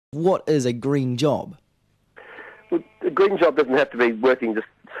What is a green job? Well, a green job doesn't have to be working just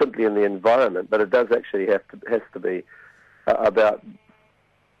simply in the environment, but it does actually has to be about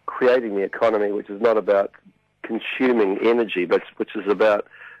creating the economy, which is not about consuming energy, but which is about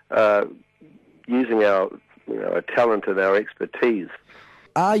using our talent and our expertise.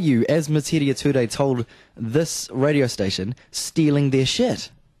 Are you, as Materia Ture told this radio station, stealing their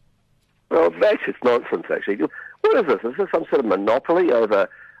shit? Well, actually, it's nonsense, actually. What is this? Is this some sort of monopoly over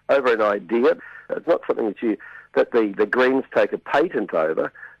an idea? It's not something that the Greens take a patent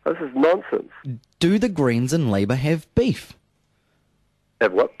over. This is nonsense. Do the Greens and Labour have beef?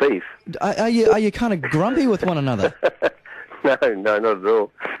 Have what? Beef? Are you kind of grumpy with one another? No, not at all.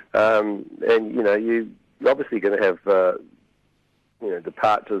 And, you're obviously going to have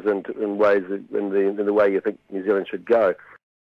departures in ways in the way you think New Zealand should go.